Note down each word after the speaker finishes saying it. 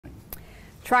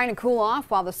Trying to cool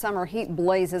off while the summer heat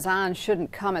blazes on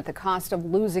shouldn't come at the cost of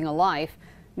losing a life.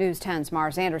 News 10's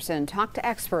Mars Anderson talked to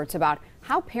experts about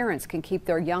how parents can keep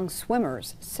their young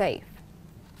swimmers safe.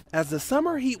 As the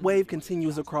summer heat wave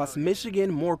continues across Michigan,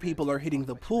 more people are hitting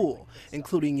the pool,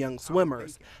 including young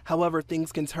swimmers. However,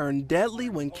 things can turn deadly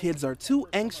when kids are too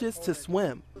anxious to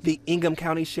swim. The Ingham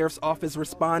County Sheriff's Office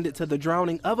responded to the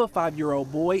drowning of a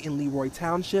 5-year-old boy in Leroy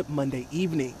Township Monday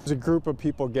evening. There's a group of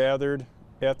people gathered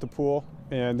at the pool,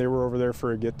 and they were over there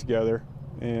for a get-together,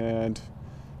 and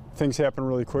things happened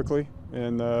really quickly,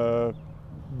 and the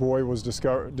boy was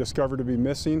discovered to be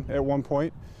missing at one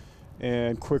point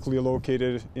and quickly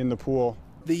located in the pool.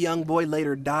 The young boy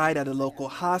later died at a local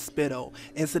hospital.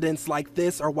 Incidents like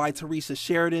this are why Teresa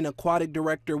Sheridan, aquatic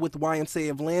director with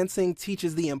YMCA of Lansing,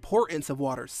 teaches the importance of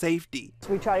water safety.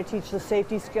 We try to teach the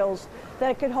safety skills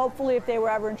that could hopefully, if they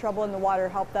were ever in trouble in the water,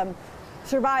 help them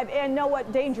survive and know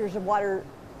what dangers of water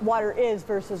is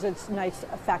versus its nice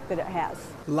effect that it has.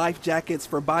 Life jackets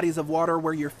for bodies of water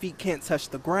where your feet can't touch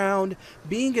the ground,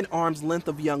 being an arm's length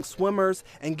of young swimmers,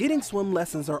 and getting swim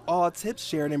lessons are all tips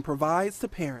Sheridan provides to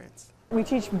parents. We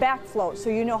teach back float, so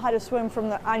you know how to swim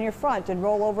on your front and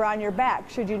roll over on your back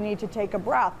should you need to take a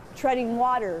breath. Treading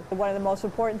water. One of the most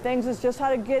important things is just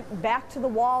how to get back to the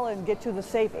wall and get to the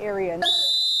safe area.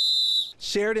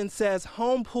 Sheridan says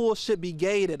home pools should be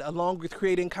gated, along with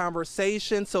creating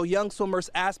conversation so young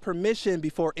swimmers ask permission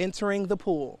before entering the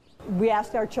pool. We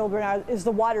ask our children, is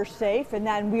the water safe? And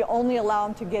then we only allow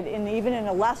them to get in, even in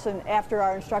a lesson, after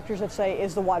our instructors have say,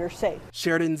 is the water safe?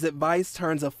 Sheridan's advice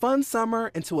turns a fun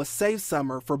summer into a safe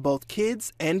summer for both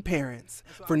kids and parents.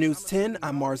 For News 10,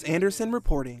 I'm Mars Anderson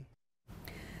reporting.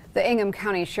 The Ingham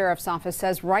County Sheriff's Office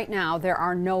says right now there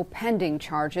are no pending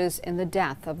charges in the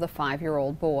death of the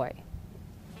 5-year-old boy.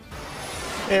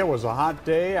 It was a hot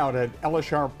day out at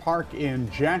Elishar Park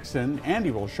in Jackson.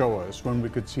 Andy will show us when we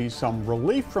could see some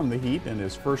relief from the heat in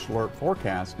his first alert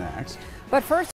forecast next. But first,